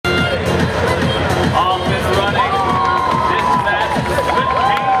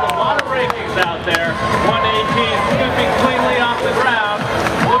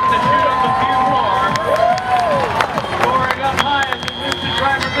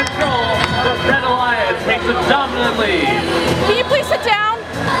in lead. Can you please sit down?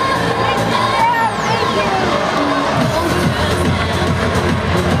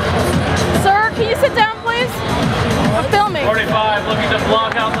 Sir, can you sit down, please? We're filming. 45 looking to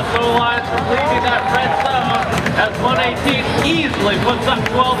block out the blue lines from leaving that red zone as 118 easily puts up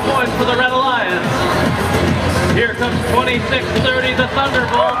 12 points for the Red Alliance. Here comes 26-30, the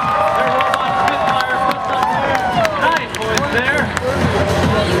Thunderbolt. Their robot Spitfire puts up 9 points there.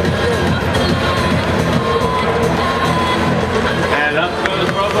 And up goes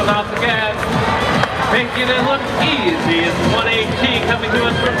Robotics again, making it look easy. It's 118 coming to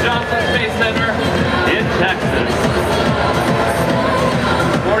us from Johnson Space Center in Texas.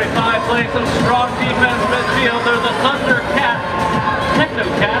 45 playing some strong defense midfield. They're the Thundercats,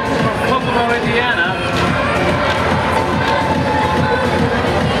 Technocats from Kokomo, Indiana.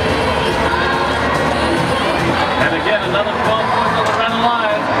 And again, another 12 points on the Red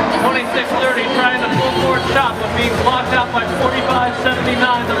Alliance. 26-30 trying to full forward shot, but being blocked out by 45-79,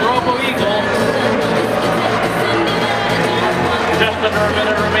 the Robo Eagle. Just under a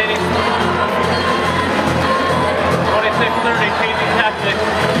minute remaining. 26-30, changing tactics.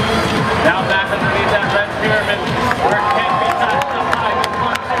 Now back underneath that red pyramid, where it can't be touched. Up high,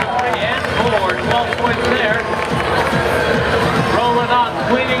 1, 2, 3, and 4. 12 points there. Rolling on,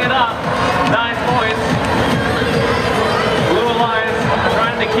 cleaning it up. 9 points. Blue Alliance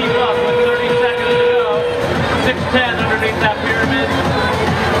trying to keep up with 30 seconds to go. 6-10 underneath that pyramid.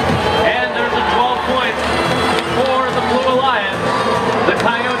 And there's a 12 points for the Blue Alliance, the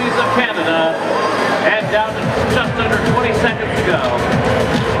Coyotes of Canada. And down to just under 20 seconds to go.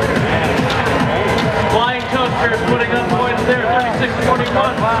 Flying Toasters putting up points there,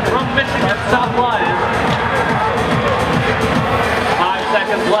 36-41 from Michigan South Lions. 5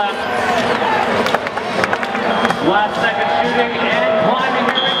 seconds left. Last second shooting.